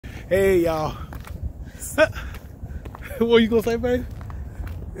Hey, y'all. What you gonna say, baby?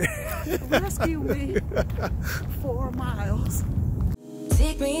 Rescue me. 4 miles.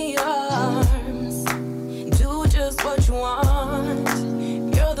 Take me in your arms. Do just what you want.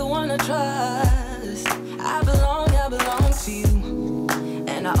 You're the one I trust. I belong to you.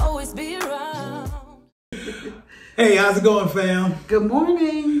 And I'll always be around. Hey, how's it going, fam? Good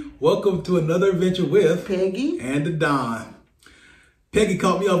morning. Welcome to another adventure with Peggy and Don. Peggy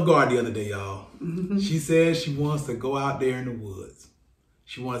caught me off guard the other day, y'all. She said she wants to go out there in the woods.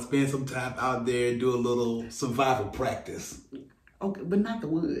 She wants to spend some time out there and do a little survival practice. Okay, but not the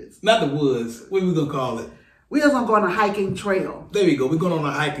woods. Not the woods. What are we going to call it? We just gonna go on a hiking trail. There we go. We're going on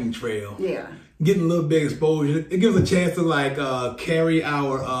a hiking trail. Yeah. Getting a little bit of exposure. It gives us a chance to like carry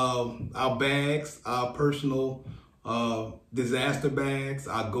our bags, our personal disaster bags,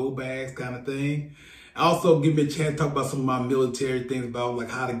 our go bags kind of thing. Also give me a chance to talk about some of my military things about like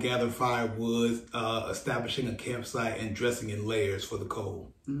how to gather firewood, establishing a campsite, and dressing in layers for the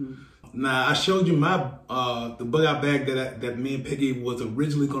cold. Now I showed you my the bug out bag that me and Peggy was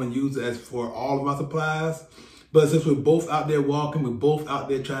originally going to use as for all of our supplies, but since we're both out there walking, we're both out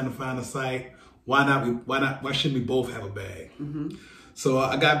there trying to find a site. Why shouldn't we both have a bag? So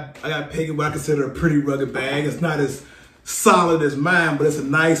I got Peggy what I consider a pretty rugged bag. It's not as solid as mine, but it's a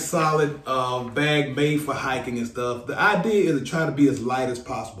nice solid bag made for hiking and stuff. The idea is to try to be as light as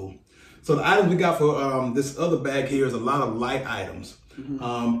possible. So the items we got for this other bag here is a lot of light items.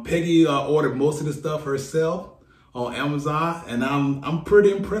 Peggy ordered most of the stuff herself on Amazon, and I'm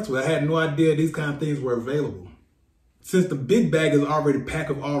pretty impressed with it. I had no idea these kind of things were available. Since the big bag is already packed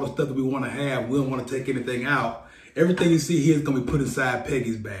with all the stuff that we want to have, we don't want to take anything out. Everything you see here is going to be put inside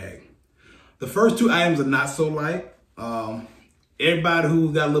Peggy's bag. The first two items are not so light. Everybody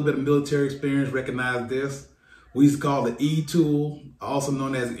who's got a little bit of military experience recognize this. We used to call it the E tool, also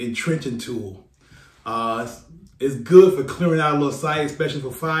known as entrenching tool. It's good for clearing out a little site, especially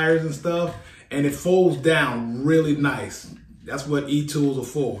for fires and stuff. And it folds down really nice. That's what E tools are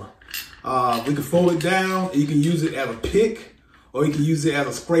for. We can fold it down, and you can use it as a pick, or you can use it as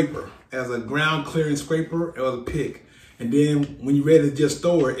a scraper, as a ground clearing scraper or as a pick. And then when you're ready to just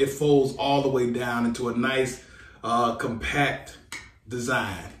store it, it folds all the way down into a nice compact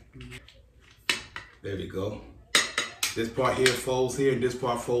design. There we go. This part here folds here, this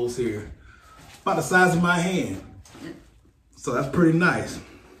part folds here. About the size of my hand. So that's pretty nice.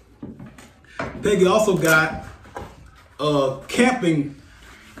 Peggy also got a camping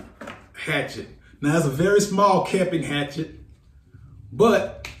hatchet. Now it's a very small camping hatchet,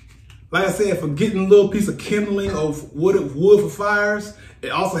 but like I said, for getting a little piece of kindling or wood for fires, it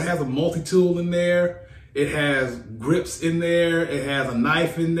also has a multi-tool in there. It has grips in there. It has a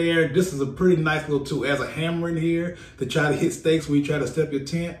knife in there. This is a pretty nice little tool. It has a hammer in here to try to hit stakes when you try to set up your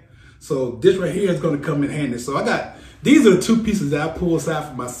tent. So this right here is going to come in handy. So these are the two pieces that I pulled aside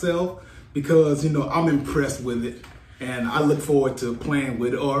for myself because, you know, I'm impressed with it. And I look forward to playing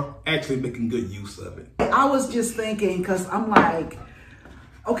with it or actually making good use of it. I was just thinking, because I'm like,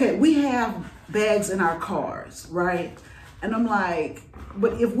 okay, we have bags in our cars, right? And I'm like,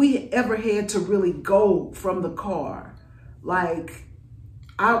 but if we ever had to really go from the car, like,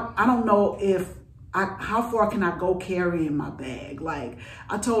 I don't know how far can I go carrying my bag? Like,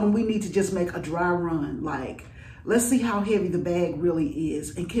 I told him we need to just make a dry run. Like, let's see how heavy the bag really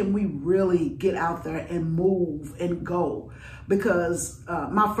is. And can we really get out there and move and go? Because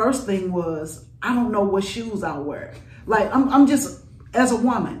my first thing was, I don't know what shoes I'll wear. Like, I'm just, as a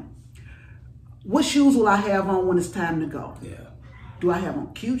woman, what shoes will I have on when it's time to go? Yeah. Do I have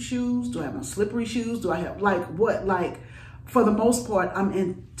on cute shoes? Do I have on slippery shoes? Do I have, like, what? Like, for the most part, I'm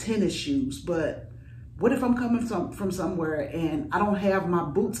in tennis shoes. But what if I'm coming from somewhere and I don't have my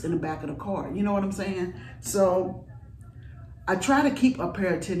boots in the back of the car? You know what I'm saying? So I try to keep a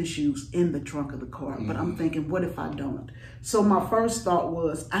pair of tennis shoes in the trunk of the car. But I'm thinking, what if I don't? So my first thought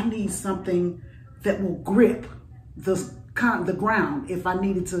was, I need something that will grip the ground if I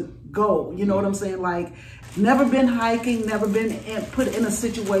needed to go. You know what I'm saying? Like, never been hiking, never been put in a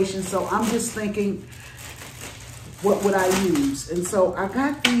situation. So I'm just thinking, what would I use? And so I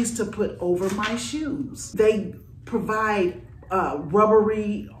got these to put over my shoes. They provide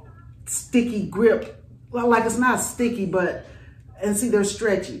rubbery, sticky grip. Well, like, it's not sticky, but, and see, they're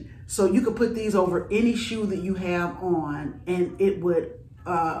stretchy. So you could put these over any shoe that you have on, and it would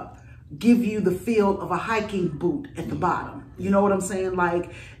give you the feel of a hiking boot at the bottom. You know what I'm saying?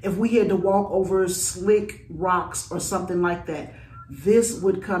 Like, if we had to walk over slick rocks or something like that, this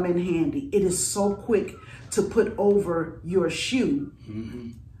would come in handy. It is so quick to put over your shoe.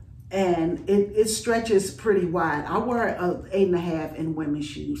 and it stretches pretty wide. I wear a 8.5 in women's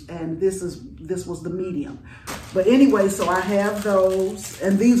shoes, and this was the medium. But anyway, so I have those,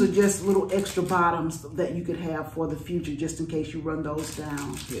 and these are just little extra bottoms that you could have for the future, just in case you run those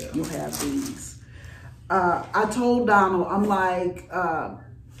down. Yeah. You'll have these. I told Donald, I'm like,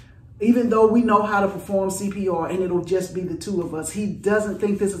 even though we know how to perform CPR and it'll just be the two of us, he doesn't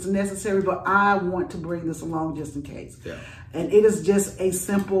think this is necessary, but I want to bring this along just in case. Yeah. And it is just a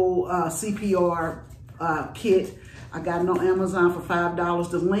simple CPR kit. I got it on Amazon for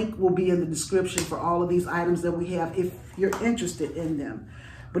 $5. The link will be in the description for all of these items that we have if you're interested in them.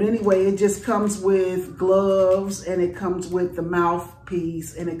 But anyway, it just comes with gloves, and it comes with the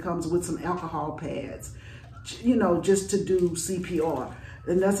mouthpiece, and it comes with some alcohol pads, you know, just to do CPR.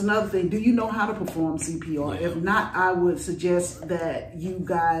 And that's another thing. Do you know how to perform CPR? Yeah. If not, I would suggest that you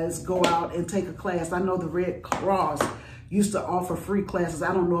guys go out and take a class. I know the Red Cross used to offer free classes.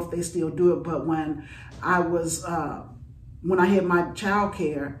 I don't know if they still do it, but when I was, when I had my child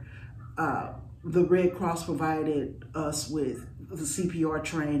care, the Red Cross provided us with the CPR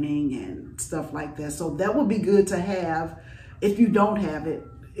training and stuff like that. So that would be good to have if you don't have it,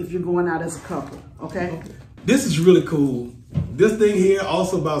 if you're going out as a couple, okay? This is really cool. This thing here,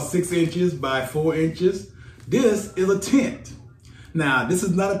 also about 6 inches by 4 inches. This is a tent. Now, this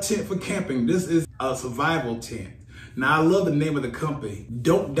is not a tent for camping. This is a survival tent. Now, I love the name of the company,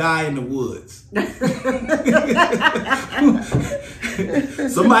 Don't Die in the Woods.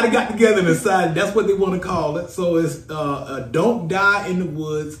 Somebody got together and decided that's what they want to call it. So it's a Don't Die in the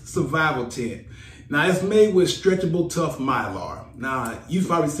Woods survival tent. Now, it's made with stretchable, tough Mylar. Now, you've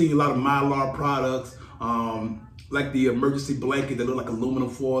probably seen a lot of Mylar products, like the emergency blanket that look like aluminum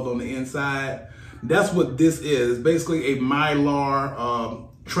foil on the inside. That's what this is. It's basically a Mylar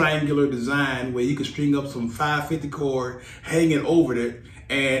triangular design where you can string up some 550 cord, hang it over it,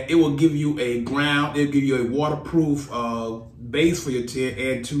 and it will give you a ground, it'll give you a waterproof base for your tent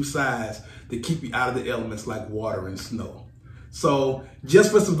and 2 sides to keep you out of the elements like water and snow. So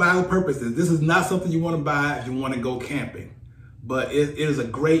just for survival purposes, this is not something you want to buy if you want to go camping, but it is a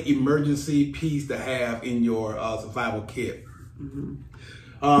great emergency piece to have in your survival kit. Mm-hmm.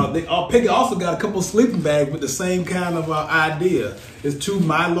 Pegi also got a couple sleeping bags with the same kind of idea. It's 2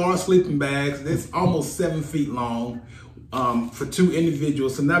 Mylar sleeping bags. It's almost 7 feet long for 2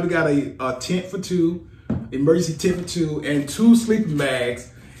 individuals. So now we got a tent for 2, emergency tent for 2, and 2 sleeping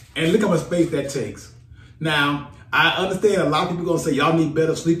bags. And look how much space that takes. Now, I understand a lot of people are going to say, y'all need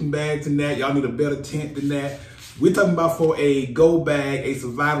better sleeping bags than that. Y'all need a better tent than that. We're talking about for a go bag, a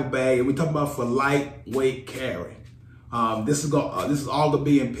survival bag, and we're talking about for lightweight carry. This is all to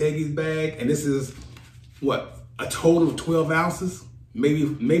be in Pegi's bag, and this is what, a total of 12 ounces,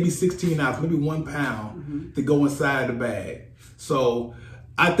 maybe 16 ounces, maybe 1 pound to go inside the bag. So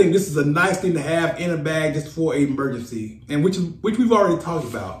I think this is a nice thing to have in a bag just for an emergency, and which we've already talked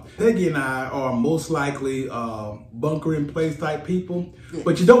about. Pegi and I are most likely bunker in place type people,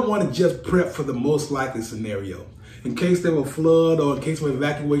 but you don't want to just prep for the most likely scenario. In case there were flood or in case of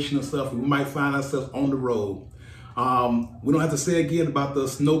evacuation or stuff, we might find ourselves on the road. We don't have to say again about the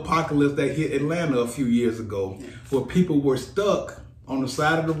snowpocalypse that hit Atlanta a few years ago, where people were stuck on the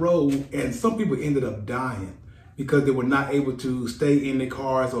side of the road, and some people ended up dying because they were not able to stay in their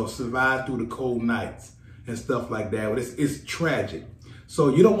cars or survive through the cold nights and stuff like that. But it's tragic. So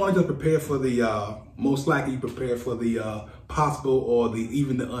you don't want to just prepare for the most likely, you prepare for the possible or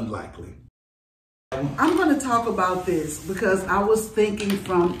even the unlikely. I'm going to talk about this because I was thinking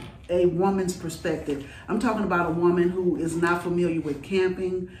from a woman's perspective. I'm talking about a woman who is not familiar with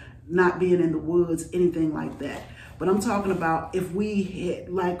camping, not being in the woods, anything like that. But I'm talking about if we had,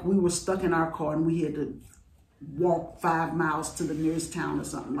 like we were stuck in our car and we had to walk 5 miles to the nearest town or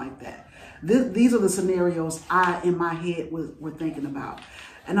something like that. These are the scenarios in my head were thinking about.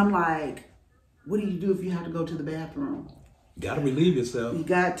 And I'm like, what do you do if you have to go to the bathroom? You got to relieve yourself. You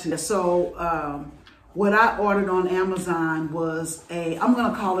got to. So what I ordered on Amazon was I'm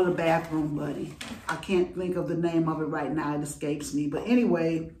going to call it a bathroom buddy. I can't think of the name of it right now. It escapes me. But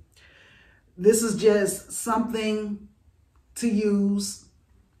anyway, this is just something to use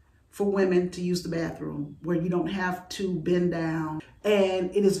for women to use the bathroom where you don't have to bend down.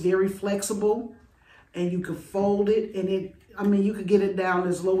 And it is very flexible and you can fold it. And you could get it down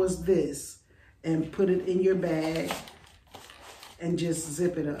as low as this and put it in your bag and just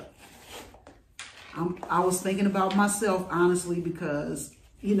zip it up. I was thinking about myself, honestly, because,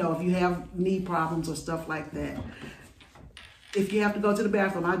 you know, if you have knee problems or stuff like that, if you have to go to the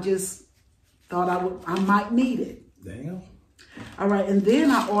bathroom, I just thought I might need it. Damn. All right, and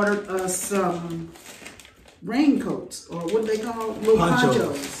then I ordered some raincoats, or what they call little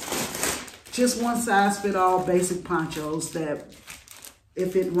ponchos. just one size fit all basic ponchos that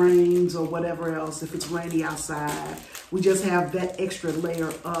if it rains or whatever else, if it's rainy outside, we just have that extra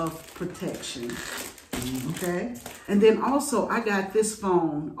layer of protection. Okay. And then also I got this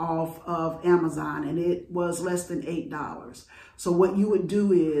phone off of Amazon and it was less than $8. So what you would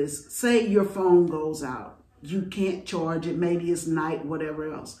do is, say your phone goes out, you can't charge it, maybe it's night,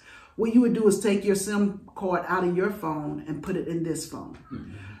 whatever else. What you would do is take your SIM card out of your phone and put it in this phone.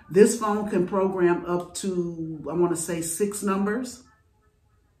 This phone can program up to, I want to say 6 numbers.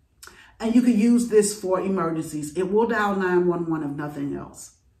 And you can use this for emergencies. It will dial 911 if nothing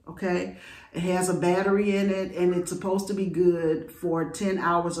else. Okay. It has a battery in it and it's supposed to be good for 10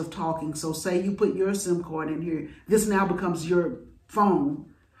 hours of talking. So say you put your SIM card in here, this now becomes your phone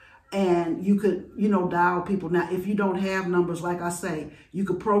and you could, you know, dial people. Now, if you don't have numbers, like I say, you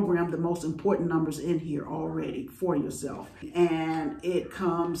could program the most important numbers in here already for yourself. And it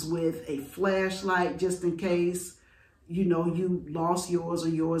comes with a flashlight just in case, you know, you lost yours or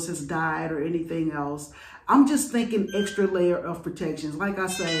yours has died or anything else. I'm just thinking extra layer of protections. Like I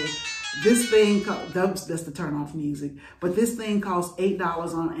say, this thing, that's the turn off music, but this thing costs $8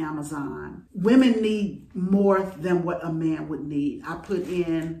 on Amazon. Women need more than what a man would need. I put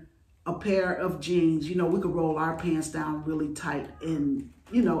in a pair of jeans. You know, we could roll our pants down really tight and,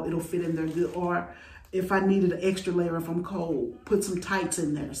 you know, it'll fit in there good. Or if I needed an extra layer if I'm cold, put some tights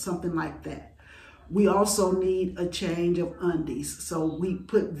in there, something like that. We also need a change of undies. So we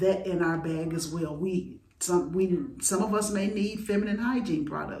put that in our bag as well. Some of us may need feminine hygiene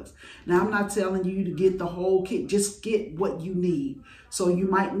products. Now, I'm not telling you to get the whole kit. Just get what you need. So you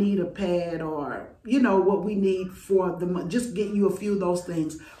might need a pad or, you know, what we need for just get you a few of those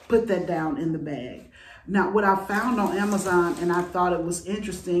things. Put that down in the bag. Now, what I found on Amazon, and I thought it was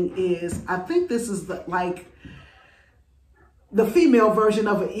interesting, is I think this is the female version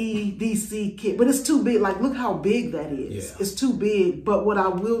of an EDC kit, but it's too big. Like, look how big that is. Yeah. It's too big. But what I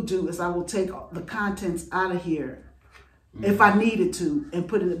will do is I will take the contents out of here if I needed to and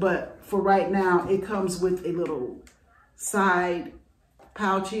put it. But for right now, it comes with a little side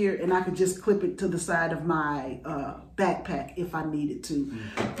pouch here, and I could just clip it to the side of my backpack if I needed to.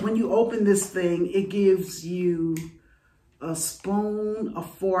 When you open this thing, it gives you a spoon, a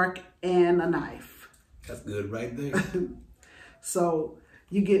fork, and a knife. That's good right there. So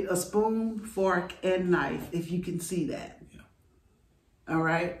you get a spoon, fork, and knife, if you can see that. Yeah. All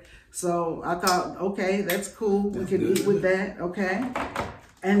right. So I thought, okay, that's cool. We can eat with that. Okay.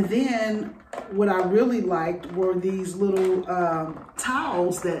 And then what I really liked were these little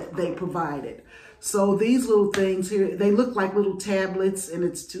towels that they provided. So these little things here, they look like little tablets, and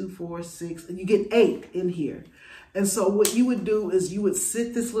it's 2, 4, 6, and you get 8 in here. And so what you would do is you would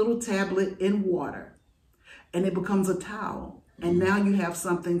sit this little tablet in water, and it becomes a towel. And now you have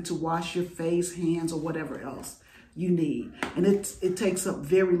something to wash your face, hands, or whatever else you need. And it takes up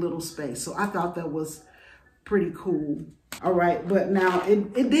very little space. So I thought that was pretty cool. All right, but now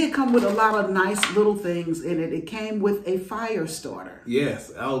it did come with a lot of nice little things in it. It came with a fire starter.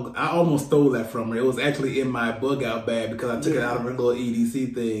 Yes, I almost stole that from her. It was actually in my bug out bag because I took it out of her little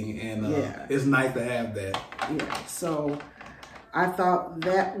EDC thing. And it's nice to have that. Yeah, so I thought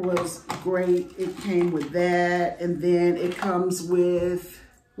that was great. It came with that, and then it comes with,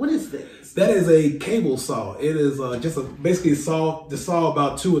 what is this? That is a cable saw. It is just basically saw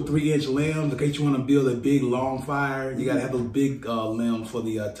about 2 or 3 inch limbs in case you want to build a big long fire. You gotta have those big limbs for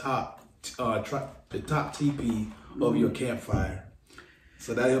the top teepee of your campfire.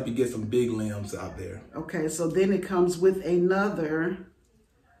 So that'll help you get some big limbs out there. Okay, so then it comes with another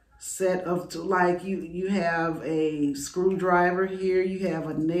set of, like, you have a screwdriver here, you have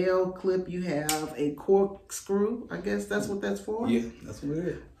a nail clip, you have a corkscrew. I guess that's what that's for. Yeah, that's what it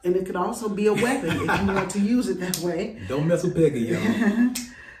is. And it could also be a weapon if you want to use it that way. Don't mess with Pegi, y'all.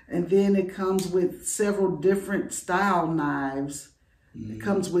 And then it comes with several different style knives. It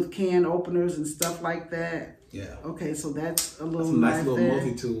comes with can openers and stuff like that. Yeah. Okay, so that's a little nice little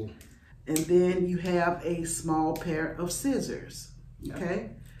multi-tool. And then you have a small pair of scissors. Okay.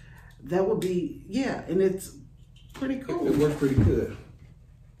 Yeah. That would be, and it's pretty cool. It works pretty good.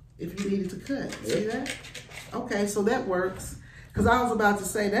 If you needed to cut. See that? Okay, so that works. Because I was about to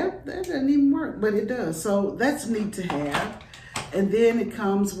say that doesn't even work, but it does. So that's neat to have. And then it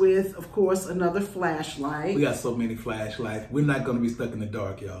comes with, of course, another flashlight. We got so many flashlights. We're not going to be stuck in the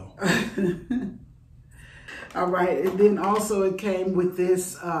dark, y'all. All right. And then also it came with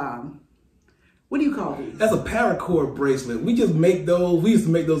this, what do you call these? That's a paracord bracelet. We just make those. We used to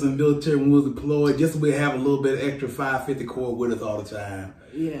make those in the military when we was deployed, just so we have a little bit extra 550 cord with us all the time.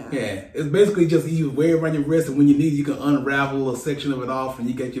 Yeah. Yeah. It's basically just you wear it around your wrist, and when you need, you can unravel a section of it off, and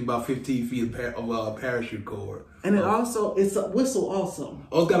you get you about 15 feet of parachute cord. And it also, it's a whistle also.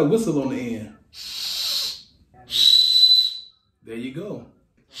 Oh, it's got a whistle on the end. There you go.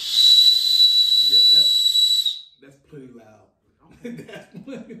 Yeah, that's pretty loud. That's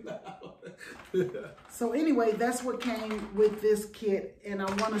pretty loud. So anyway, that's what came with this kit, and I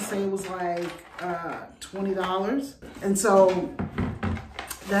want to say it was like $20. And so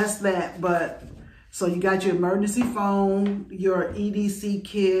that's that. But so you got your emergency phone, your EDC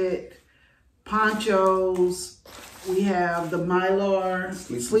kit, ponchos. We have the Mylar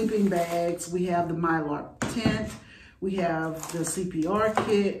sleeping bags. We have the Mylar tent. We have the CPR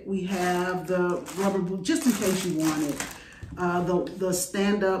kit. We have the rubber boot, just in case you want it. The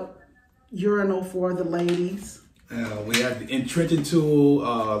stand-up urinal for the ladies. We have the entrenching tool,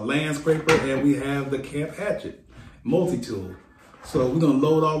 land scraper, and we have the camp hatchet, multi-tool. So we're gonna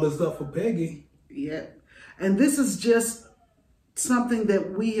load all this up for Peggy. Yeah, and this is just something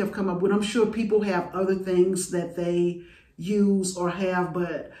that we have come up with. I'm sure people have other things that they use or have,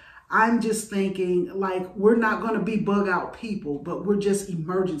 but I'm just thinking, like, we're not going to be bug out people, but we're just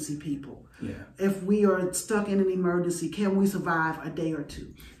emergency people. Yeah. If we are stuck in an emergency, can we survive a day or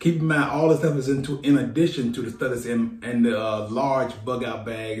two? Keep in mind, all this stuff is in addition to the stuff that's in the large bug out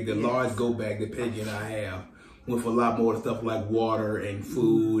bag, the large go bag that Peggy and I have, with a lot more stuff like water and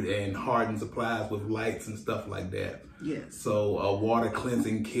food and hardened supplies with lights and stuff like that. Yes. So water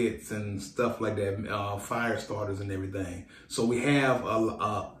cleansing kits and stuff like that, fire starters and everything. So we have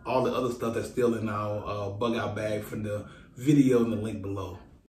all the other stuff that's still in our bug out bag from the video in the link below.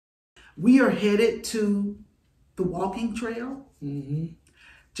 We are headed to the walking trail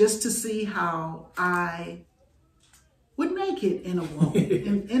just to see how I would make it in a walk,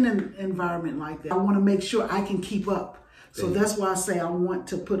 in an environment like that. I want to make sure I can keep up. So that's why I say I want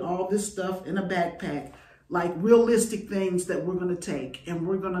to put all this stuff in a backpack, like realistic things that we're going to take, and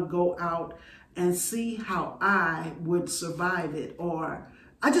we're going to go out and see how I would survive it. Or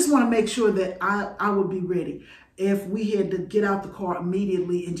I just want to make sure that I would be ready if we had to get out the car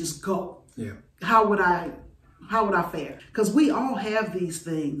immediately and just go. Yeah. How would I fare? Because we all have these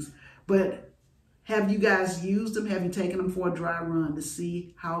things, but have you guys used them? Have you taken them for a dry run to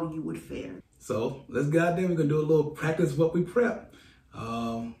see how you would fare? So let's go out there. We're going to do a little practice what we prep.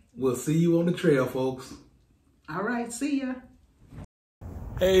 We'll see you on the trail, folks. All right, see ya.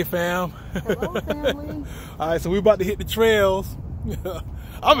 Hey, fam. Hello, family. All right, so we're about to hit the trails.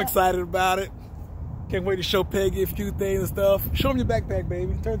 I'm excited about it. Can't wait to show Peggy a few things and stuff. Show them your backpack,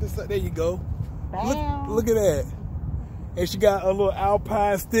 baby. Turn this up. There you go. Look at that. And she got a little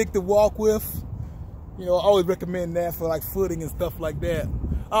alpine stick to walk with. You know, I always recommend that for like footing and stuff like that.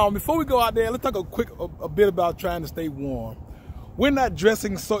 Before we go out there, let's talk a bit about trying to stay warm. We're not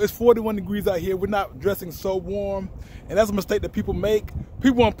dressing it's 41 degrees out here. We're not dressing so warm. And that's a mistake that people make.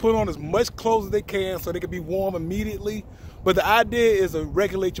 People want to put on as much clothes as they can so they can be warm immediately. But the idea is to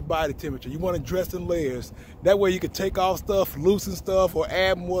regulate your body temperature. You want to dress in layers. That way you can take off stuff, loosen stuff, or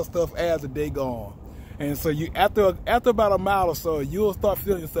add more stuff as the day goes on. And so you after about a mile or so, you'll start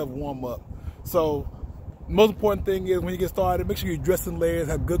feeling yourself warm up. So most important thing is when you get started, make sure you dress in layers,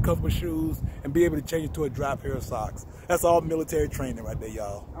 have good comfortable shoes, and be able to change it to a dry pair of socks. That's all military training right there,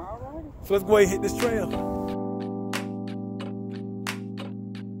 y'all. All right. So let's go ahead and hit this trail.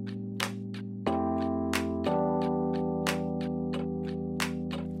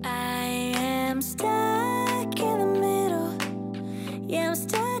 I am stuck in the middle. Yeah, I'm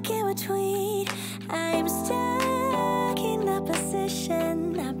stuck in between. I'm stuck in a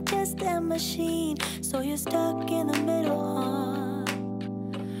position. I'm just a machine. So you're stuck in the middle, huh?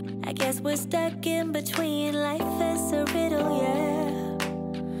 I guess we're stuck in between. Life is a riddle,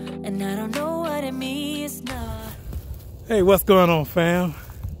 yeah. And I don't know what it means, no. Hey, what's going on, fam?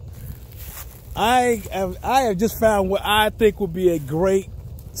 I have just found what I think would be a great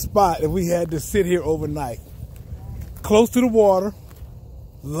spot if we had to sit here overnight. Close to the water,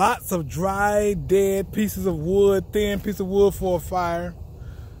 lots of dry, dead pieces of wood, thin piece of wood for a fire.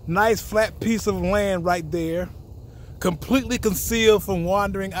 Nice flat piece of land right there, completely concealed from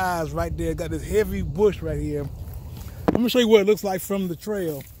wandering eyes right there. Got this heavy bush right here. Let me show you what it looks like from the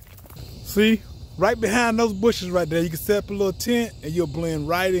trail. See, right behind those bushes right there, you can set up a little tent and you'll blend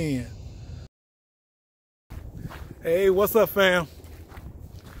right in. Hey, what's up, fam?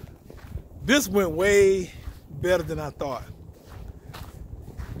 This went way better than I thought.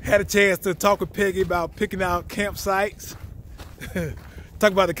 Had a chance to talk with Peggy about picking out campsites.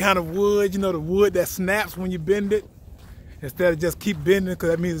 Talk about the kind of wood, you know, the wood that snaps when you bend it, instead of just keep bending, because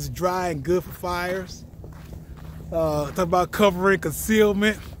that means it's dry and good for fires. Talk about covering,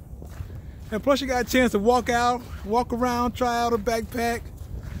 concealment. And plus you got a chance to walk out, walk around, try out a backpack,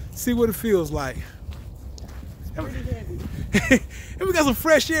 see what it feels like. And we got some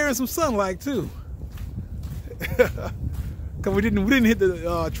fresh air and some sunlight too. Cause we didn't hit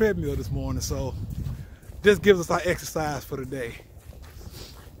the treadmill this morning, so this gives us our exercise for the day.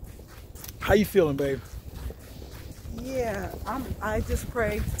 How you feeling, babe? Yeah, I just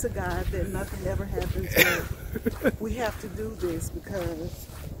pray to God that nothing ever happens. We have to do this because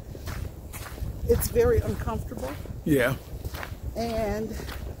it's very uncomfortable. Yeah. And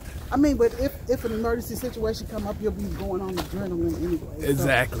I mean, but if an emergency situation come up, you'll be going on adrenaline anyway.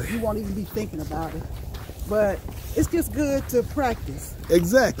 Exactly. So you won't even be thinking about it. But it's just good to practice.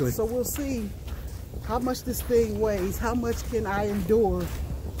 Exactly. So we'll see how much this thing weighs, how much can I endure,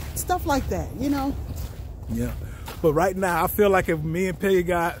 stuff like that, you know? Yeah. But right now, I feel like if me and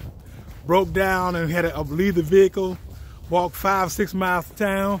Peggy broke down and had to leave the vehicle, walk 5-6 miles to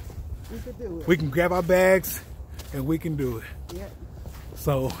town, we could do it. We can grab our bags and we can do it. Yeah.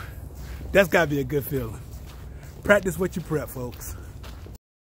 So that's got to be a good feeling. Practice what you prep, folks.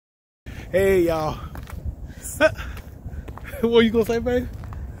 Hey, y'all. What are you going to say, babe?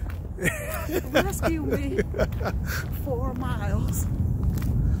 Rescue me 4 miles.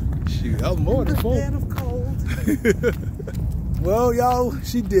 Shoot, that was more than 4. Instead of cold. Well, y'all,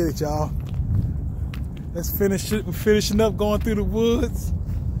 she did it, y'all. Let's finish it. We're finishing up going through the woods.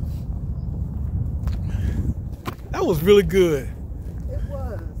 That was really good. It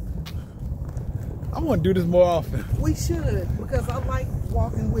was. I want to do this more often. We should, because I like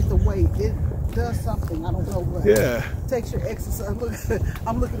walking with the weight. It does something. I don't know what. Yeah. Takes your exercise. Look,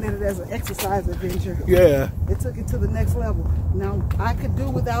 I'm looking at it as an exercise adventure. Yeah. It took it to the next level. Now, I could do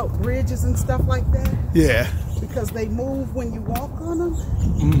without bridges and stuff like that. Yeah. Because they move when you walk on them.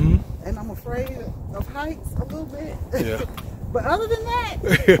 Mm-hmm. And I'm afraid of heights a little bit. Yeah. But other than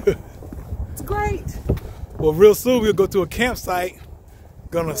that, it's great. Well, real soon we'll go to a campsite.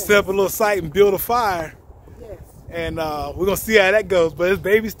 Gonna set up a little site and build a fire. Yes. And we're gonna see how that goes. But it's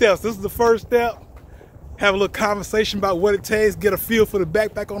baby steps. This is the first step. Have a little conversation about what it takes, get a feel for the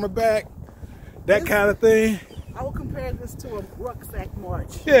backpack on the back, that kind of thing. I will compare this to a rucksack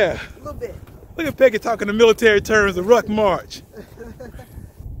march. Yeah. A little bit. Look at Peggy talking in military terms, the ruck march.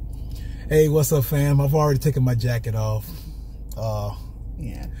 Hey, what's up, fam? I've already taken my jacket off.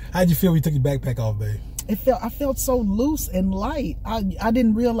 Yeah. How'd you feel when you took your backpack off, babe? I felt so loose and light. I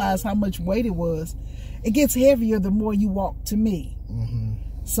didn't realize how much weight it was. It gets heavier the more you walk, to me. Mm-hmm.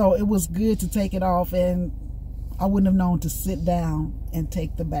 So it was good to take it off, and I wouldn't have known to sit down and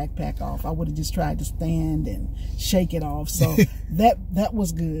take the backpack off. I would have just tried to stand and shake it off. So that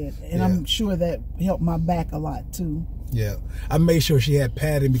was good, and yeah. I'm sure that helped my back a lot too. Yeah, I made sure she had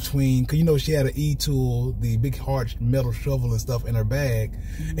padding between, because you know she had an E-tool, the big hard metal shovel and stuff in her bag,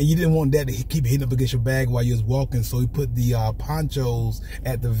 and you didn't want that to keep hitting up against your bag while you was walking, so we put the ponchos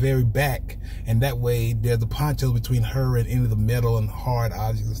at the very back, and that way there's the ponchos between her and any of the metal and hard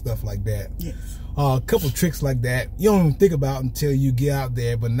objects and stuff like that. Yes. A couple tricks like that you don't even think about until you get out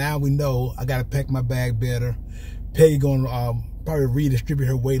there, but now we know I got to pack my bag better. Peggy gonna probably redistribute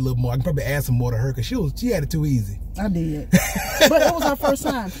her weight a little more. I can probably add some more to her because she had it too easy. I did. But it was our first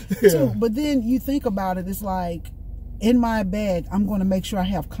time too. But then you think about it, it's like in my bag, I'm going to make sure I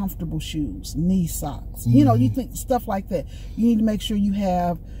have comfortable shoes, knee socks. Mm-hmm. You know, you think stuff like that. You need to make sure you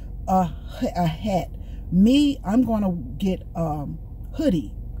have a hat. Me, I'm going to get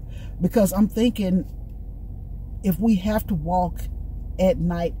hoodie, because I'm thinking if we have to walk at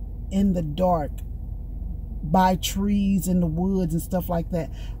night in the dark by trees in the woods and stuff like that,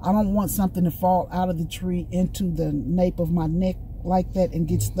 I don't want something to fall out of the tree into the nape of my neck like that and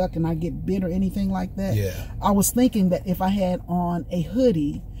get stuck and I get bit or anything like that. Yeah. I was thinking that if I had on a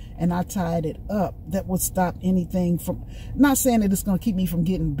hoodie and I tied it up, that would stop anything from, not saying that it's going to keep me from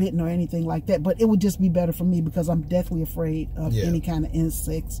getting bitten or anything like that, but it would just be better for me because I'm deathly afraid of any kind of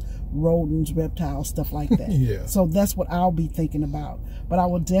insects, rodents, reptiles, stuff like that. Yeah. So that's what I'll be thinking about. But I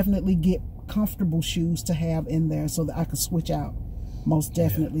will definitely get comfortable shoes to have in there so that I could switch out. Most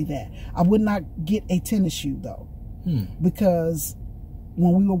definitely that. I would not get a tennis shoe though, because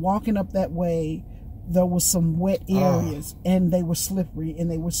when we were walking up that way, there was some wet areas and they were slippery and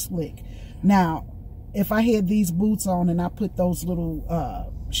they were slick. Now, if I had these boots on and I put those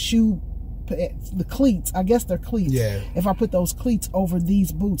little shoe, the cleats, I guess they're cleats. Yeah. If I put those cleats over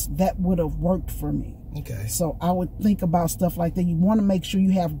these boots, that would have worked for me. Okay. So I would think about stuff like that. You want to make sure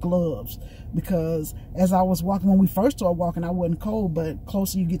you have gloves, because as I was walking, when we first started walking, I wasn't cold, but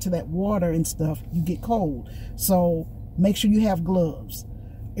closer you get to that water and stuff, you get cold. So make sure you have gloves.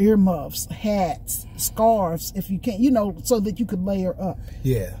 earmuffs, hats, scarves, if you can, you know, so that you could layer up.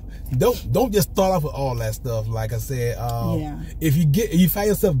 Yeah. Don't just start off with all that stuff. Like I said, if you find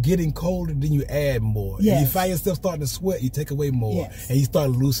yourself getting colder, then you add more. If you find yourself starting to sweat, you take away more, and you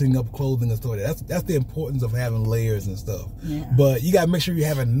start loosening up clothing and stuff. That's the importance of having layers and stuff. But you gotta make sure you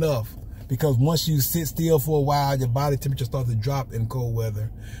have enough, because once you sit still for a while, your body temperature starts to drop in cold weather.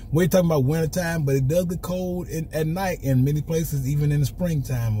 We're talking about winter time, but it does get cold at night in many places, even in the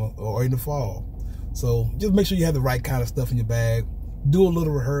springtime or in the fall. So just make sure you have the right kind of stuff in your bag. Do a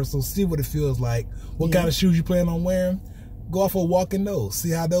little rehearsal, see what it feels like. What kind of shoes you plan on wearing? Go out for a walk in those.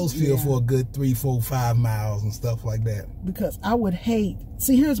 See how those feel for a good 3, 4, 5 miles and stuff like that. Because I would hate.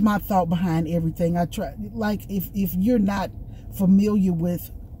 See, here's my thought behind everything. I try, like, if you're not familiar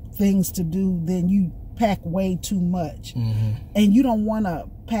with things to do, then you pack way too much, and you don't want to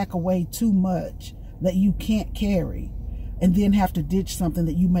pack away too much that you can't carry, and then have to ditch something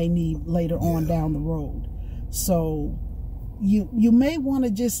that you may need later on down the road. So you may want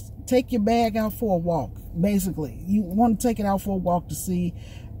to just take your bag out for a walk. Basically, you want to take it out for a walk to see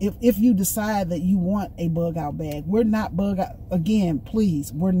if you decide that you want a bug out bag. We're not bug out, again,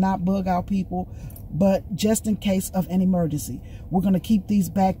 please, we're not bug out people, but just in case of an emergency, we're going to keep these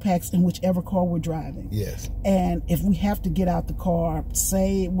backpacks in whichever car we're driving. Yes. And if we have to get out the car,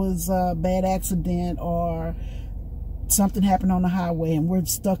 say it was a bad accident or something happened on the highway and we're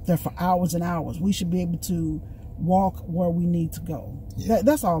stuck there for hours and hours, we should be able to walk where we need to go.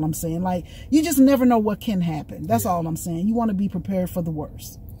 That's all I'm saying. Like, you just never know what can happen. That's all I'm saying. You want to be prepared for the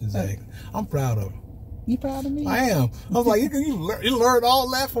worst. Exactly. I'm proud of her. You proud of me? I am. I was like, you learned all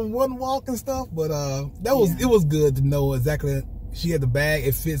that from one walk and stuff, but it was good to know exactly. She had the bag,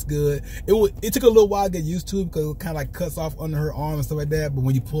 it fits good. It took a little while to get used to it because it kind of like cuts off under her arm and stuff like that, but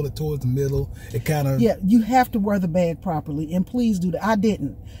when you pull it towards the middle, it kind of... Yeah, you have to wear the bag properly, and please do that. I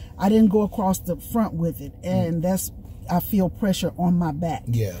didn't go across the front with it, and I feel pressure on my back.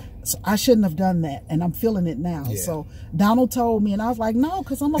 Yeah. So I shouldn't have done that, and I'm feeling it now. Yeah. So Donald told me, and I was like, no,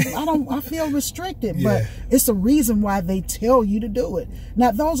 because I feel restricted. But it's a reason why they tell you to do it.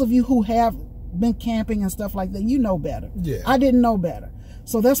 Now, those of you who have been camping and stuff like that, you know better. Yeah. I didn't know better.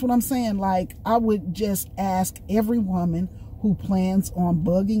 So that's what I'm saying. Like, I would just ask every woman who plans on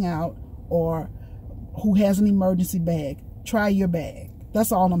bugging out or who has an emergency bag, try your bag.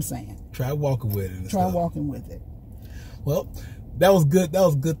 That's all I'm saying. Try walking with it. Try walking with it. Well, that was good. That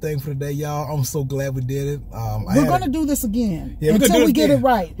was a good thing for today, y'all. I'm so glad we did it. We're going to do this again until we get it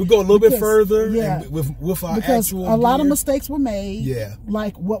right. We'll go a little bit further with our because actual a lot gear. of mistakes were made. Yeah.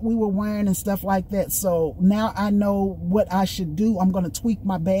 Like what we were wearing and stuff like that. So now I know what I should do. I'm going to tweak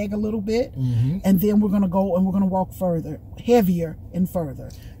my bag a little bit, and then we're going to go and we're going to walk further, heavier and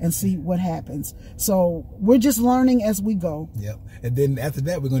further, and see what happens. So we're just learning as we go. Yep. And then after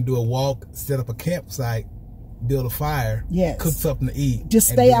that, we're going to do a walk, set up a campsite, build a fire, cook something to eat. Just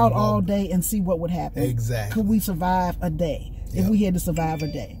stay out all day and see what would happen. Exactly. Could we survive a day if we had to survive a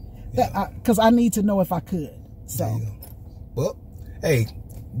day? Because I need to know if I could. So, well, hey,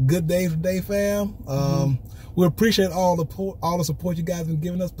 good day today, fam. We appreciate all the support you guys have been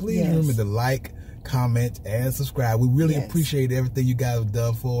giving us. Please remember to like, comment, and subscribe. We really appreciate everything you guys have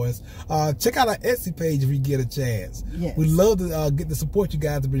done for us. Check out our Etsy page if you get a chance. We love to get the support you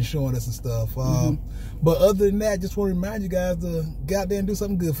guys have been showing us and stuff. But other than that, just want to remind you guys to get out there and do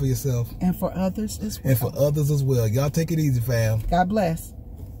something good for yourself. And for others as well. Y'all take it easy, fam. God bless.